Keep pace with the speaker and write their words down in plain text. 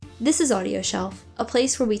This is Audio Shelf, a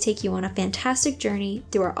place where we take you on a fantastic journey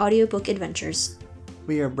through our audiobook adventures.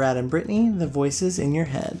 We are Brad and Brittany, the voices in your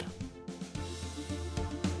head.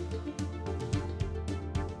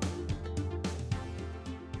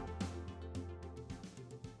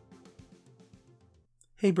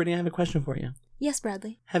 Hey Brittany, I have a question for you. Yes,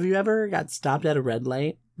 Bradley. Have you ever got stopped at a red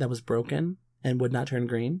light that was broken and would not turn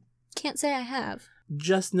green? Can't say I have.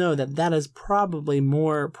 Just know that that is probably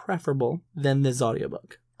more preferable than this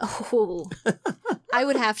audiobook. Oh, I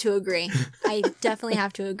would have to agree. I definitely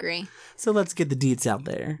have to agree. So let's get the deets out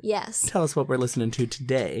there. Yes. Tell us what we're listening to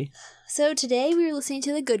today. So today we are listening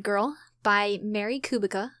to The Good Girl by Mary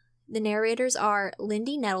Kubica. The narrators are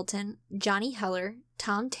Lindy Nettleton, Johnny Heller,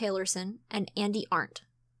 Tom Taylorson, and Andy Arndt.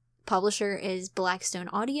 Publisher is Blackstone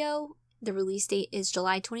Audio. The release date is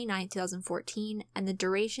July 29, 2014, and the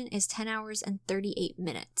duration is 10 hours and 38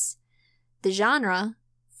 minutes. The genre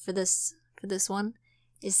for this one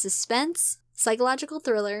is suspense, psychological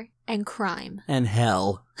thriller, and crime. And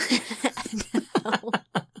hell.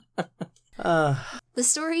 The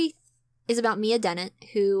story is about Mia Dennett,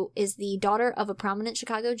 who is the daughter of a prominent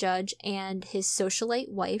Chicago judge and his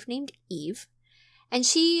socialite wife named Eve. And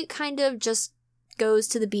she kind of just goes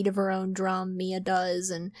to the beat of her own drum, Mia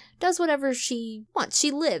does, and does whatever she wants.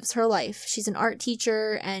 She lives her life. She's an art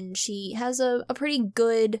teacher, and she has a pretty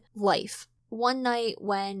good life. One night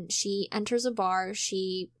when she enters a bar,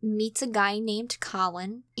 she meets a guy named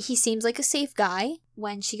Colin. He seems like a safe guy.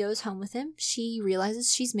 When she goes home with him, she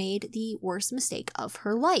realizes she's made the worst mistake of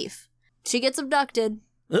her life. She gets abducted.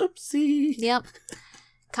 Oopsie. Yep.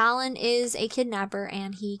 Colin is a kidnapper,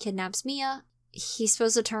 and he kidnaps Mia. He's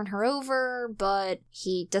supposed to turn her over, but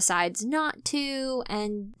he decides not to,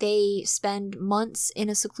 and they spend months in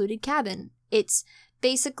a secluded cabin. It's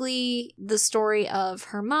basically the story of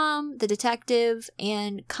her mom, the detective,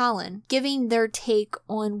 and Colin giving their take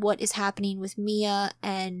on what is happening with Mia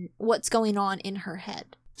and what's going on in her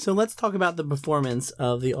head. So let's talk about the performance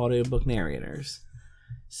of the audiobook narrators.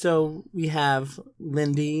 So we have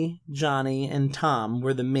Lindy, Johnny, and Tom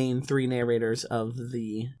were the main three narrators of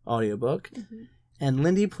the audiobook. Mm-hmm. And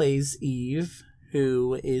Lindy plays Eve,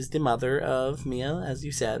 who is the mother of Mia, as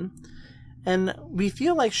you said. And we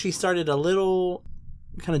feel like she started a little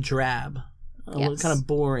kind of drab, kind of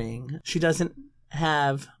boring. She doesn't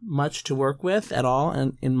have much to work with at all,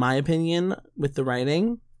 and in my opinion, with the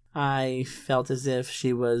writing. I felt as if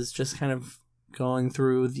she was just kind of going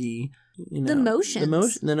through the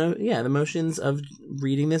motions. The motions of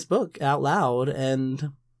reading this book out loud,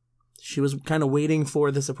 and she was kind of waiting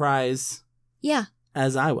for the surprise. Yeah.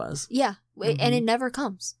 As I was. Yeah, mm-hmm. And it never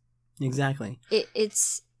comes. Exactly.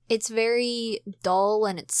 It's very dull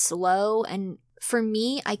and it's slow, and for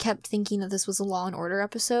me, I kept thinking that this was a Law and Order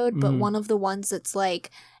episode, but one of the ones that's like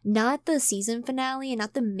not the season finale and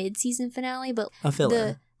not the mid-season finale, but a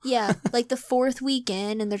filler. Like the fourth week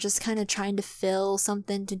in, and they're just kind of trying to fill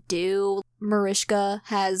something to do. Mariska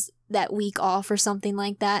has that week off or something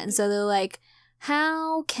like that, and so they're like,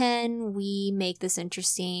 how can we make this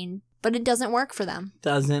interesting? But it doesn't work for them.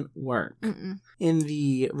 Doesn't work. Mm-mm. In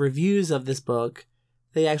the reviews of this book,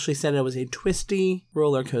 they actually said it was a twisty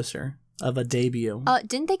roller coaster of a debut.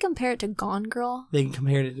 Didn't they compare it to Gone Girl? They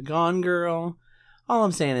compared it to Gone Girl. All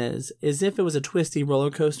I'm saying is if it was a twisty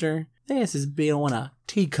roller coaster, this is being on a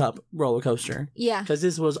teacup roller coaster. Yeah. Because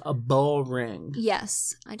this was a boring.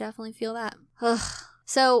 Yes, I definitely feel that. Ugh.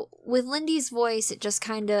 So with Lindy's voice, it just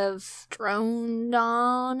kind of droned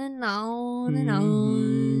on and on and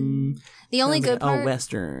on. The only good part...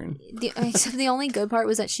 Western. Except the only good part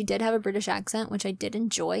was that she did have a British accent, which I did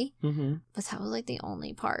enjoy. Mm-hmm. But that was like the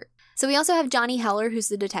only part. So we also have Johnny Heller, who's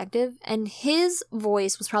the detective, and his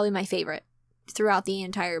voice was probably my favorite throughout the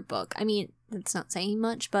entire book. I mean, that's not saying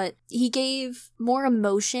much, but he gave more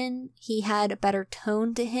emotion. He had a better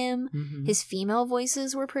tone to him. Mm-hmm. His female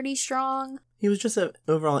voices were pretty strong. He was just an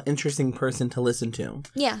overall interesting person to listen to.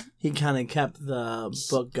 Yeah. He kind of kept the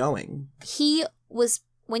book going. He was,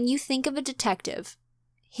 when you think of a detective,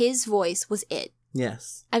 his voice was it.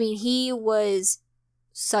 Yes. I mean, he was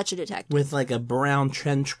such a detective. With like a brown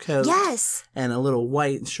trench coat. Yes. And a little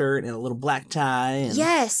white shirt and a little black tie. And,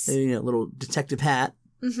 yes. A little detective hat.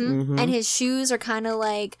 Mm-hmm. Mm-hmm. And his shoes are kind of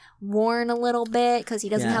like worn a little bit because he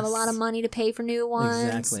doesn't have a lot of money to pay for new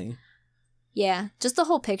ones. Exactly. Yeah, just the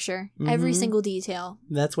whole picture, every single detail.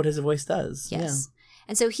 That's what his voice does. Yes. Yeah.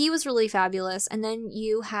 And so he was really fabulous. And then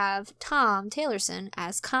you have Tom Taylorson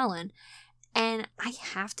as Colin. And I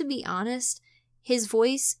have to be honest, his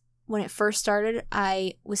voice, when it first started,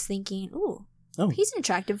 I was thinking, ooh, he's an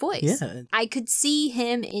attractive voice. Yeah. I could see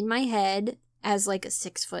him in my head as like a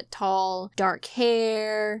 6 foot tall, dark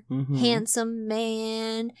hair, handsome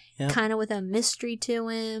man, kind of with a mystery to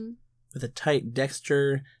him. With a tight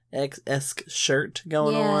Dexter-esque shirt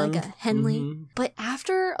going on. Yeah, like a Henley. But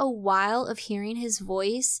after a while of hearing his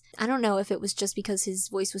voice, I don't know if it was just because his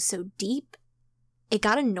voice was so deep, it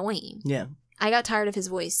got annoying. Yeah. I got tired of his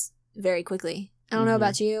voice very quickly. I don't know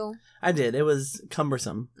about you. I did. It was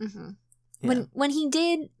cumbersome. Yeah. When he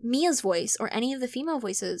did Mia's voice or any of the female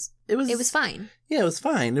voices, it was fine. Yeah, it was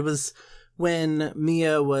fine. It was when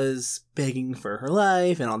Mia was begging for her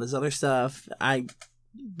life and all this other stuff. I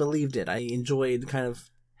believed it. I enjoyed kind of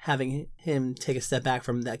having him take a step back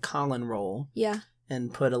from that Colin role. Yeah.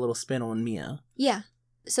 And put a little spin on Mia. Yeah.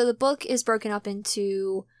 So the book is broken up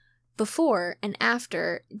into before and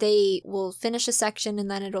after. They will finish a section and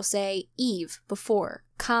then it'll say Eve before,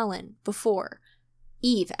 Colin before,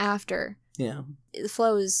 Eve after. Yeah. The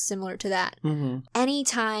flow is similar to that.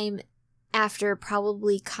 Anytime after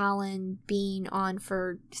probably Colin being on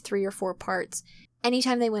for 3 or 4 parts,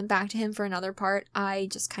 anytime they went back to him for another part, I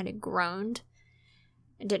just kind of groaned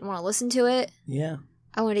and didn't want to listen to it. Yeah.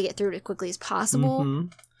 I wanted to get through it as quickly as possible.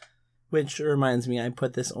 Which reminds me, I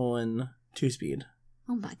put this on 2-speed.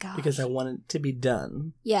 Oh my gosh. Because I wanted it to be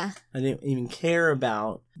done. Yeah. I didn't even care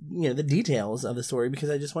about, the details of the story because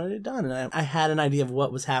I just wanted it done. And I had an idea of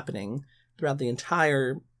what was happening throughout the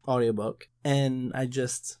entire audiobook, and I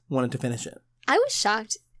just wanted to finish it. I was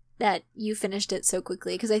shocked that you finished it so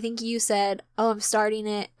quickly because I think you said, I'm starting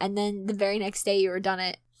it, and then the very next day you were done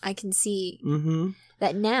it. I can see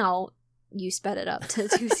that now you sped it up to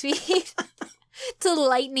 2 speed. To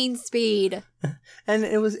lightning speed. And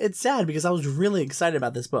it's sad because I was really excited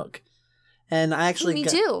about this book. And I actually Me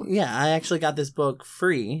too. Yeah, I actually got this book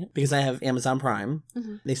free because I have Amazon Prime.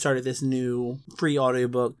 They started this new free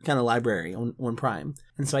audiobook kind of library on Prime.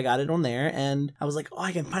 And so I got it on there and I was like,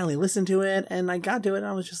 I can finally listen to it. And I got to it and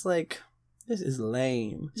I was just like, this is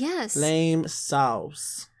lame. Yes. Lame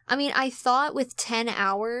sauce. I mean, I thought with 10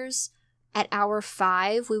 hours, at hour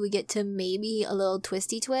 5, we would get to maybe a little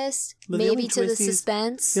twisty twist. But maybe to the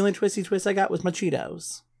suspense. The only twisty twist I got was my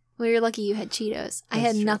Cheetos. Well, you're lucky you had Cheetos. I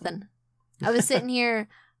had nothing. I was sitting here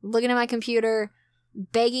looking at my computer,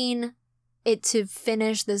 begging it to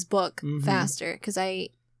finish this book faster. Because I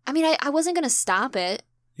wasn't going to stop it.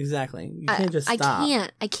 Exactly. You can't just stop.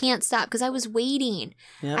 I can't stop because I was waiting.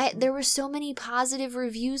 Yep. There were so many positive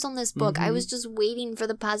reviews on this book. I was just waiting for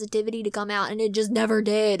the positivity to come out, and it just never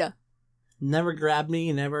did. Never grabbed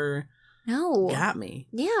me, never got me.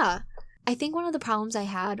 Yeah. I think one of the problems I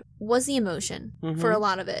had was the emotion for a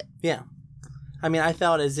lot of it. Yeah. I mean, I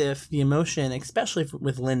felt as if the emotion, especially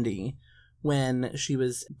with Lindy, when she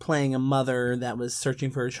was playing a mother that was searching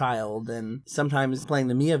for her child, and sometimes playing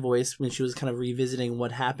the Mia voice when she was kind of revisiting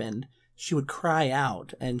what happened, she would cry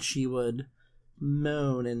out and she would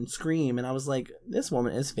moan and scream, and I was like, this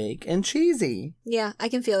woman is fake and cheesy. Yeah, I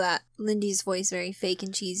can feel that. Lindy's voice very fake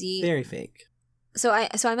and cheesy. Very fake. So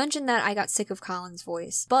I mentioned that I got sick of Colin's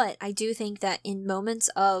voice, but I do think that in moments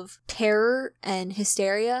of terror and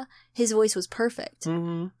hysteria, his voice was perfect.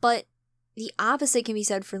 But the opposite can be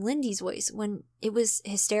said for Lindy's voice. When it was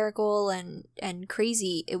hysterical and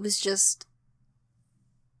crazy, it was just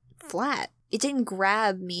flat. It didn't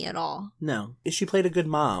grab me at all. No. She played a good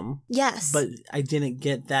mom. Yes. But I didn't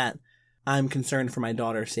get that I'm concerned for my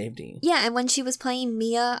daughter's safety. Yeah, and when she was playing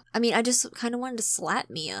Mia, I mean, I just kind of wanted to slap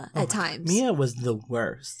Mia at times. Mia was the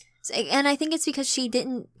worst. And I think it's because she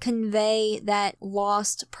didn't convey that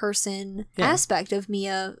lost person aspect of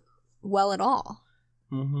Mia well at all.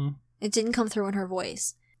 It didn't come through in her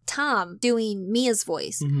voice. Tom, doing Mia's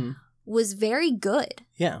voice, was very good.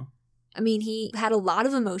 Yeah. I mean, he had a lot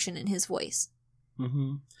of emotion in his voice.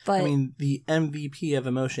 But I mean, the MVP of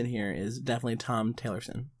emotion here is definitely Tom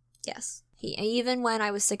Taylorson. Yes. Even when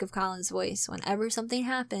I was sick of Colin's voice, whenever something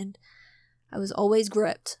happened, I was always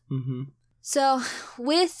gripped. So,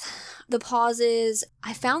 with the pauses,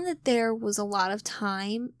 I found that there was a lot of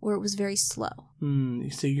time where it was very slow.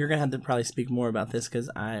 So you're going to have to probably speak more about this because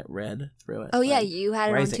I read through it. Oh, yeah, you had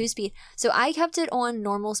it on 2-speed. So I kept it on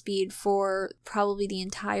normal speed for probably the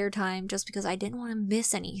entire time just because I didn't want to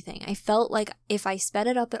miss anything. I felt like if I sped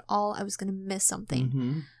it up at all, I was going to miss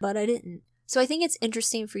something. But I didn't. So I think it's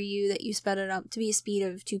interesting for you that you sped it up to be a speed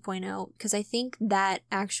of 2.0 because I think that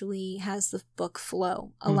actually has the book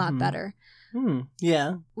flow a lot better.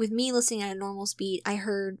 Yeah. With me listening at a normal speed, I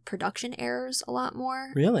heard production errors a lot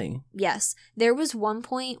more. Really? Yes. There was one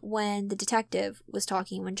point when the detective was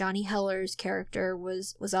talking, when Johnny Heller's character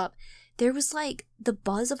was up, there was like the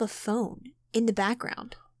buzz of a phone in the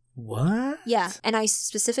background. What? Yeah, and I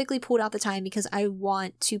specifically pulled out the time because I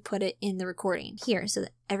want to put it in the recording here so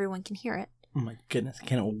that everyone can hear it. Oh my goodness, I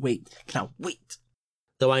cannot wait.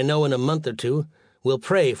 Though I know in a month or two we'll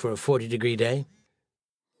pray for a 40-degree day.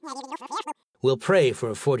 We'll pray for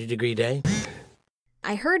a 40-degree day.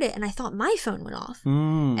 I heard it and I thought my phone went off.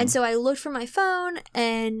 And so I looked for my phone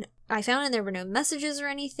and I found there were no messages or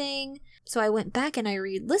anything. So I went back and I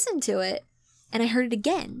re-listened to it and I heard it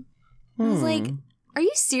again. I was like, are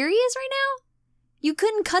you serious right now? You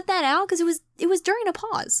couldn't cut that out because it was during a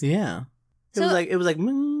pause. Yeah. It was like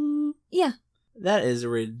yeah. That is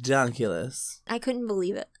ridiculous. I couldn't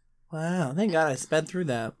believe it. Wow, thank God I sped through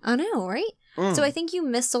that. I know, right? So I think you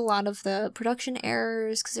missed a lot of the production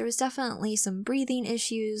errors because there was definitely some breathing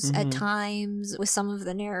issues at times with some of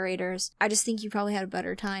the narrators. I just think you probably had a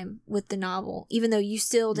better time with the novel, even though you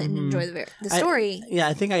still didn't enjoy the story.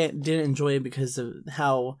 I think I didn't enjoy it because of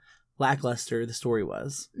how lackluster the story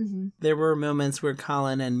was. There were moments where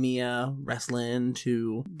Colin and Mia wrestling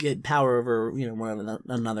to get power over, one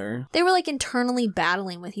another. They were like internally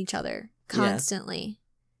battling with each other constantly,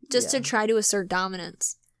 just to try to assert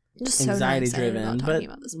dominance. Just so anxiety driven, about talking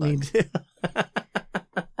about this book. Me too.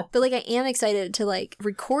 But like, I am excited to like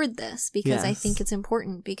record this because I think it's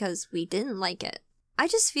important because we didn't like it. I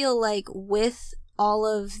just feel like with all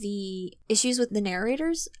of the issues with the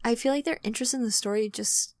narrators, I feel like their interest in the story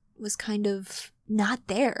just was kind of not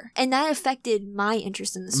there. And that affected my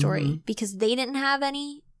interest in the story because they didn't have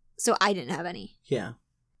any, so I didn't have any. Yeah.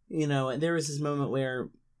 There was this moment where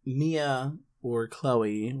Mia or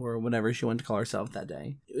Chloe or whatever she wanted to call herself that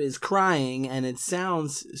day is crying and it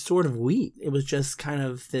sounds sort of weak. It was just kind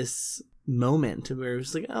of this moment where it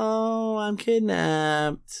was like, oh, I'm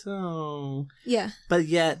kidnapped. Oh. Yeah. But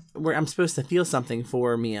yet where I'm supposed to feel something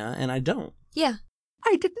for Mia and I don't. Yeah.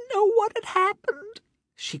 I didn't know what had happened.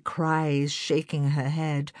 She cries, shaking her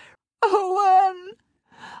head. Owen!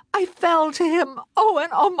 I fell to him. Owen,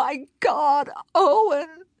 oh my God, Owen!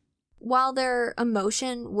 While their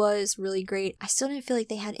emotion was really great, I still didn't feel like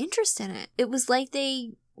they had interest in it. It was like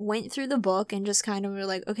they went through the book and just kind of were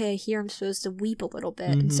like, okay, here I'm supposed to weep a little bit,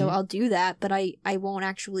 and so I'll do that, but I won't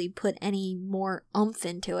actually put any more oomph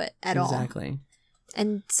into it at all. Exactly.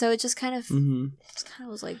 And so it just kind of,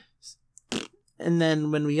 was like... And then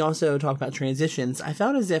when we also talk about transitions, I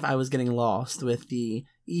felt as if I was getting lost with the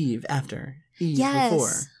Eve after, Eve before,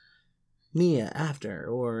 Mia after,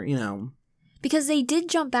 or, Because they did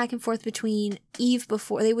jump back and forth between Eve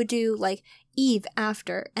before. They would do, like, Eve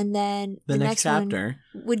after, and then the next chapter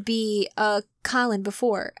would be Colin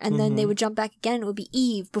before, and then they would jump back again, it would be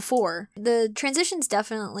Eve before. The transitions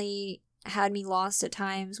definitely had me lost at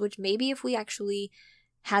times, which maybe if we actually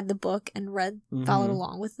had the book and followed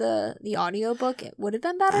along with the audiobook, it would have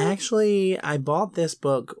been better. Actually, I bought this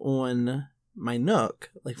book on my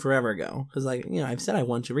Nook, like, forever ago, because, like, I've said I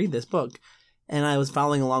want to read this book. And I was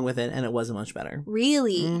following along with it, and it wasn't much better.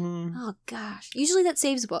 Really? Oh, gosh. Usually that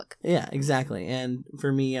saves a book. Yeah, exactly. And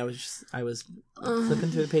for me, I was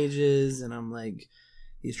flipping through the pages, and I'm like,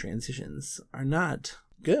 these transitions are not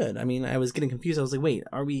good. I mean, I was getting confused. I was like, wait,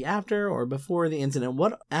 are we after or before the incident?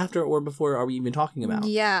 What after or before are we even talking about?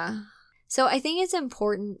 Yeah. So I think it's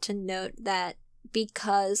important to note that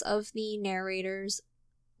because of the narrator's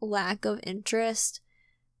lack of interest,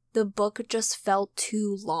 the book just felt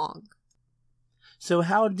too long. So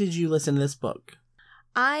how did you listen to this book?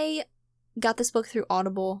 I got this book through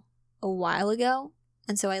Audible a while ago,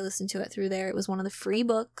 and so I listened to it through there. It was one of the free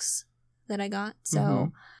books that I got,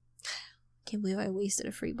 so I can't believe I wasted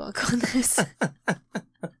a free book on this.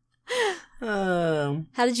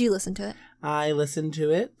 How did you listen to it? I listened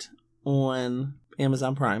to it on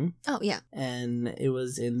Amazon Prime. Oh, yeah. And it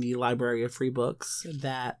was in the library of free books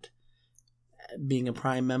that... being a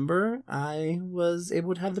Prime member, I was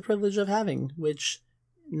able to have the privilege of having, which,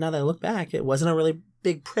 now that I look back, it wasn't a really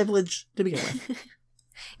big privilege to begin with. It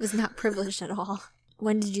was not privileged at all.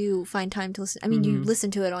 When did you find time to listen? I mean, you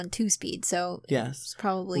listened to it on 2-speed, so yes, it's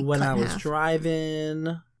probably when I was half. Driving,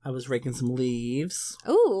 I was raking some leaves.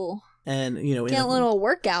 Ooh. And, get a little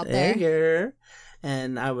workout there.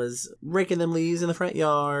 And I was raking them leaves in the front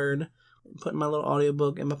yard, putting my little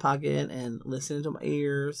audiobook in my pocket and listening to my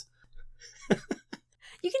ears.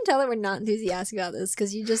 You can tell that we're not enthusiastic about this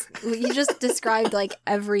because you just described like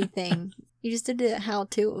everything. You just did a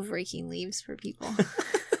how-to of raking leaves for people.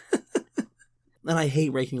 And I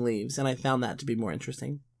hate raking leaves, and I found that to be more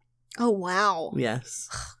interesting. Oh, wow. Yes.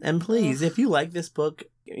 And please, if you like this book,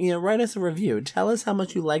 write us a review. Tell us how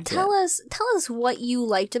much you liked it. Tell us what you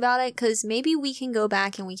liked about it, because maybe we can go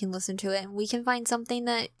back and we can listen to it and we can find something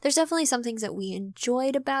that... There's definitely some things that we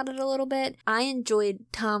enjoyed about it a little bit. I enjoyed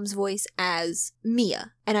Tom's voice as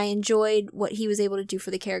Mia, and I enjoyed what he was able to do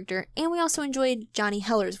for the character, and we also enjoyed Johnny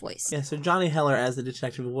Heller's voice. Yeah, so Johnny Heller as the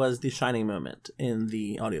detective was the shining moment in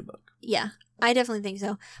the audiobook. Yeah, I definitely think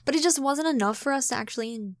so. But it just wasn't enough for us to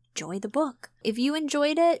actually enjoy the book. If you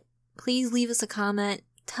enjoyed it, please leave us a comment.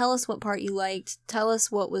 Tell us what part you liked. Tell us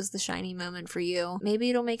what was the shining moment for you. Maybe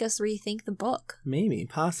it'll make us rethink the book. Maybe,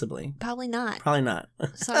 possibly. Probably not. Probably not.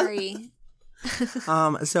 Sorry.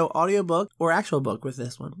 So audiobook or actual book with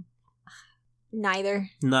this one? Neither.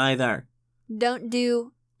 Don't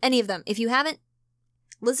do any of them. If you haven't,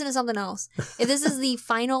 listen to something else. If this is the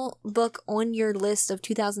final book on your list of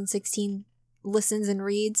 2016 listens and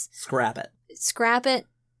reads, scrap it.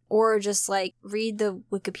 Or just, read the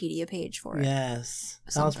Wikipedia page for it. Yes.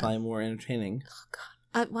 That was probably more entertaining. Oh,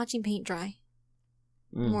 God. Watching paint dry.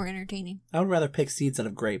 More entertaining. I would rather pick seeds out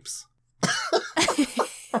of grapes.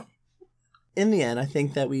 In the end, I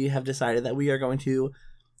think that we have decided that we are going to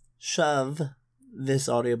shove this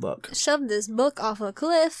audiobook. Shove this book off a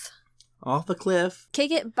cliff. Off a cliff.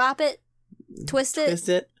 Kick it, bop it, twist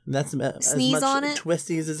it. That's sneeze as much on it.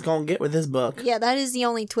 Twisty as it's going to get with this book. Yeah, that is the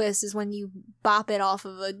only twist, is when you bop it off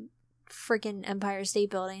of a freaking Empire State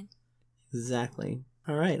Building. Exactly.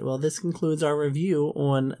 All right, well, this concludes our review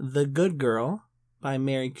on The Good Girl by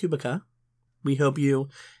Mary Kubica. We hope you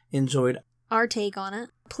enjoyed our take on it.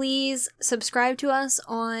 Please subscribe to us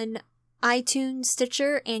on iTunes,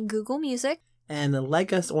 Stitcher, and Google Music. And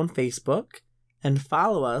like us on Facebook. And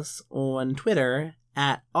follow us on Twitter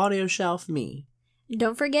at AudioshelfMe.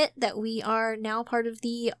 Don't forget that we are now part of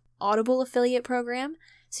the Audible affiliate program,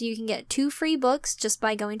 so you can get 2 free books just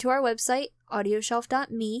by going to our website,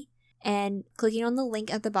 audioshelf.me, and clicking on the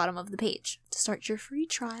link at the bottom of the page to start your free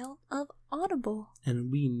trial of Audible. And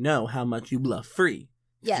we know how much you love free.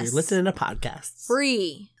 Yes. You're listening to podcasts.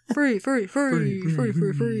 Free. Free.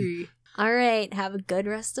 All right. Have a good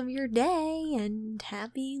rest of your day and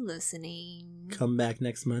happy listening. Come back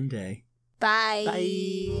next Monday. Bye.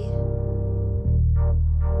 Bye.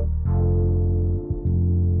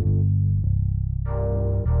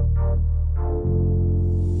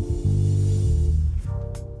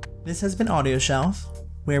 This has been Audio Shelf,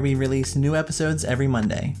 where we release new episodes every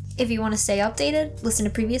Monday. If you want to stay updated, listen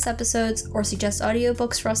to previous episodes, or suggest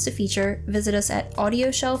audiobooks for us to feature, visit us at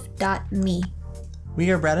audioshelf.me.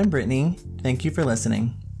 We are Brad and Brittany. Thank you for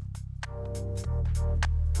listening.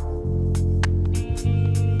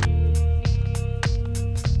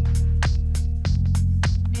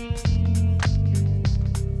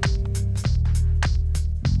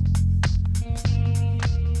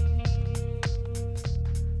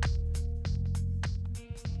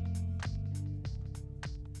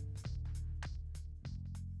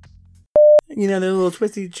 You know, the little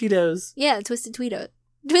twisty Cheetos. Yeah, Twisted Tweetos.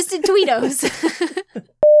 Twisted Tweetos.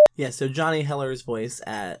 Yeah, so Johnny Heller's voice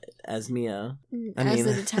as Mia. As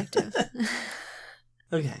the detective.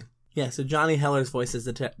 Okay. Yeah, so Johnny Heller's voice is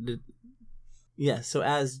yeah, so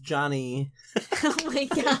as Johnny... Oh my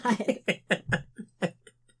God.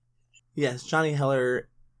 Yes, Johnny Heller...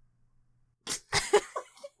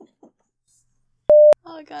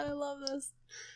 Oh God, I love this.